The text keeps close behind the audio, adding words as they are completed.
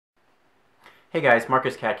Hey guys,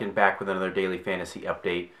 Marcus Catkin back with another daily fantasy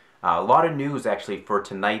update. A lot of news actually for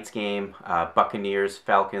tonight's game, Buccaneers,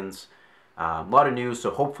 Falcons. A lot of news,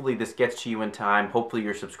 so hopefully this gets to you in time. Hopefully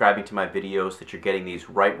you're subscribing to my videos, that you're getting these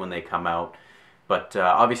right when they come out. But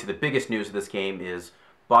obviously the biggest news of this game is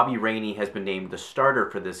Bobby Rainey has been named the starter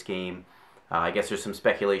for this game. I guess there's some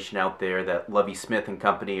speculation out there that Lovie Smith and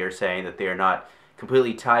company are saying that they are not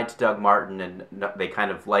completely tied to Doug Martin, and they kind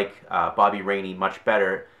of like Bobby Rainey much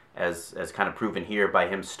better, as kind of proven here by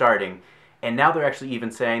him starting. And now they're actually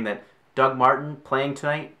even saying that Doug Martin playing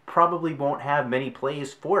tonight probably won't have many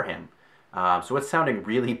plays for him. So it's sounding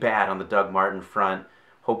really bad on the Doug Martin front.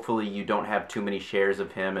 Hopefully you don't have too many shares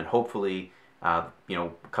of him, and hopefully, a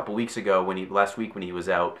couple weeks ago, last week when he was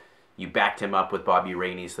out, you backed him up with Bobby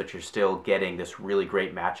Rainey so that you're still getting this really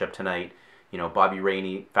great matchup tonight. Bobby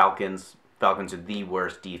Rainey, Falcons are the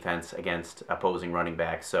worst defense against opposing running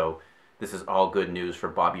backs, so this is all good news for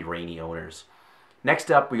Bobby Rainey owners.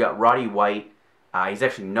 Next up, we got Roddy White. He's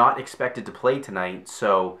actually not expected to play tonight,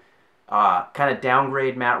 so kind of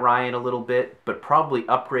downgrade Matt Ryan a little bit, but probably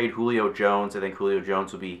upgrade Julio Jones. I think Julio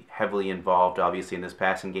Jones will be heavily involved, obviously, in this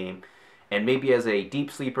passing game. And maybe as a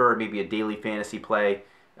deep sleeper or maybe a daily fantasy play,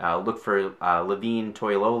 look for Levine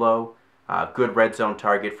Toilolo. Good red zone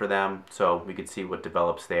target for them, so we could see what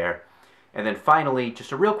develops there. And then finally,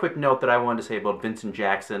 just a real quick note that I wanted to say about Vincent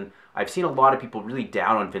Jackson. I've seen a lot of people really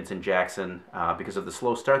down on Vincent Jackson because of the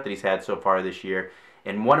slow start that he's had so far this year.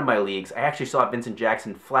 In one of my leagues, I actually saw Vincent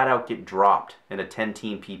Jackson flat out get dropped in a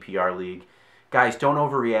 10-team PPR league. Guys, don't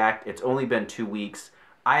overreact. It's only been 2 weeks.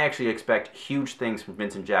 I actually expect huge things from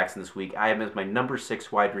Vincent Jackson this week. I have him as my number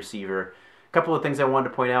 6 wide receiver. A couple of things I wanted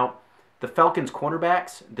to point out. The Falcons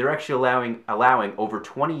cornerbacks, they're actually allowing over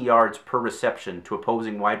 20 yards per reception to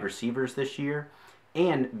opposing wide receivers this year.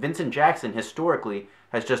 And Vincent Jackson, historically,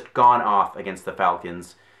 has just gone off against the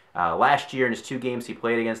Falcons. Last year, in his 2 games he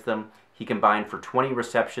played against them, he combined for 20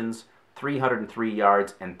 receptions, 303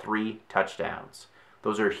 yards, and 3 touchdowns.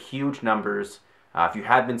 Those are huge numbers. If you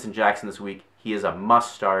have Vincent Jackson this week, he is a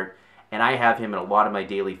must start, and I have him in a lot of my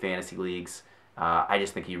daily fantasy leagues. I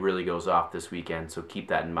just think he really goes off this weekend, so keep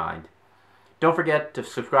that in mind. Don't forget to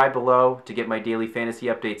subscribe below to get my daily fantasy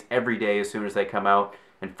updates every day as soon as they come out,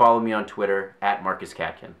 and follow me on Twitter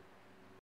 @MarcusCatkin.